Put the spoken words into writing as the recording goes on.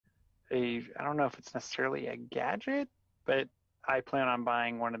I don't know if it's necessarily a gadget, but I plan on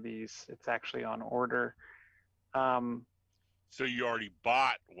buying one of these. It's actually on order. Um, So you already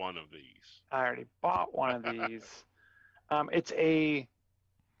bought one of these. I already bought one of these. It's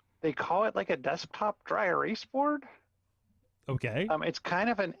they call it like a desktop dry erase board. Okay. It's kind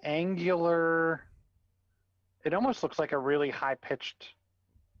of an angular, it almost looks like a really high pitched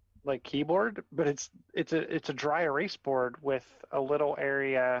like keyboard, but it's a dry erase board with a little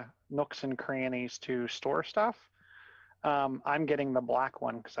area, nooks and crannies to store stuff. I'm getting the black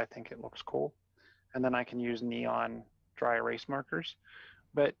one because I think it looks cool, and then I can use neon dry erase markers.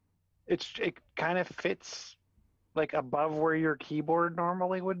 But it kind of fits like above where your keyboard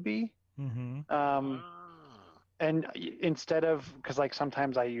normally would be. Mm-hmm. Ah. And instead of, because like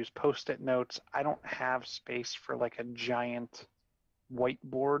sometimes I use post-it notes, I don't have space for like a giant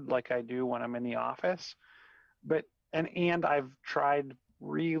whiteboard like I do when I'm in the office. But and I've tried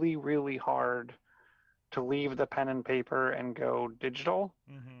really, really hard to leave the pen and paper and go digital.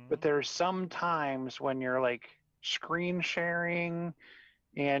 But Mm-hmm. there's some times when you're like screen sharing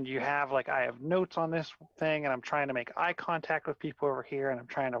and you have like I have notes on this thing and I'm trying to make eye contact with people over here and I'm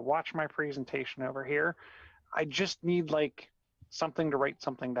trying to watch my presentation over here. I just need like something to write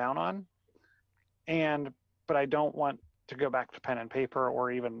something down on, and but I don't want to go back to pen and paper, or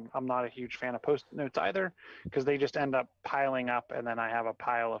even I'm not a huge fan of post-it notes either because they just end up piling up and then I have a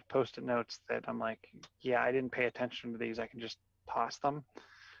pile of post-it notes that I'm like, yeah, I didn't pay attention to these, I can just toss them.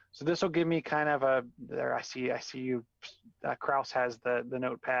 So this will give me kind of a there. I see you. Kraus has the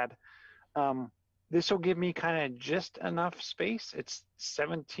notepad. This will give me kind of just enough space. It's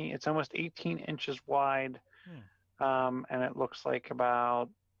 17. It's almost 18 inches wide, Hmm. and it looks like about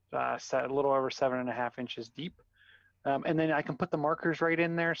a little over 7.5 inches deep. And then I can put the markers right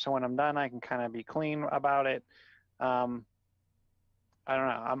in there. So when I'm done, I can kind of be clean about it. Um, I don't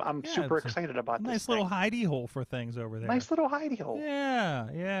know. I'm Yeah, super it's a excited about this nice little thing. hidey hole for things over there. Nice little hidey hole. Yeah,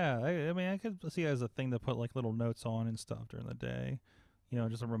 yeah. I mean, I could see it as a thing to put like little notes on and stuff during the day. You know,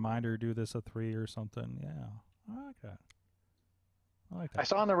 just a reminder, do this at 3 or something. Yeah, I like that. I like I that.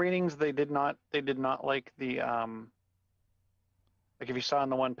 saw in the ratings they did not like the like if you saw in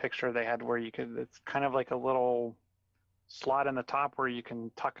the one picture they had where you could it's kind of like a little slot in the top where you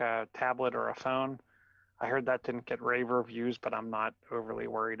can tuck a tablet or a phone. I heard that didn't get rave reviews, but I'm not overly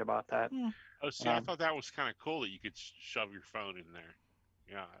worried about that. Hmm. Oh, see, I Um, thought that was kind of cool that you could shove your phone in there.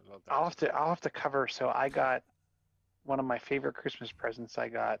 Yeah, I thought that I'll was have to cool. I'll have to cover. So I got one of my favorite Christmas presents I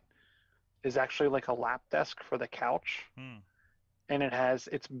got is actually like a lap desk for the couch, Hmm. and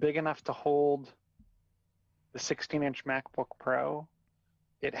it's big enough to hold the 16-inch MacBook Pro.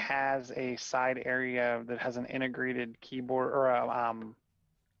 It has a side area that has an integrated keyboard or a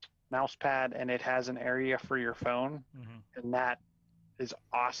mouse pad, and it has an area for your phone, Mm-hmm. and that is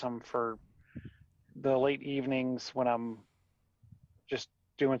awesome for the late evenings when I'm just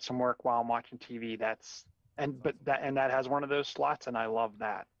doing some work while I'm watching TV. That's That's and but awesome. that has one of those slots, and I love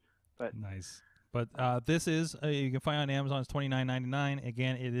that. But Nice. But um, this is you can find on Amazon. It's $29.99.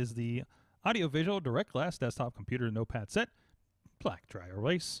 Again, it is the audiovisual direct glass desktop computer notepad set, black dry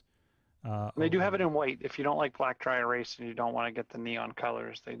erase. they do have it in white. If you don't like black dry erase and you don't want to get the neon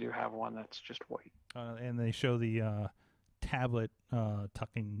colors, they do have one that's just white. And they show the tablet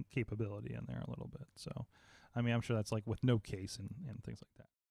tucking capability in there a little bit. So, I mean, I'm sure that's like with no case and things like that.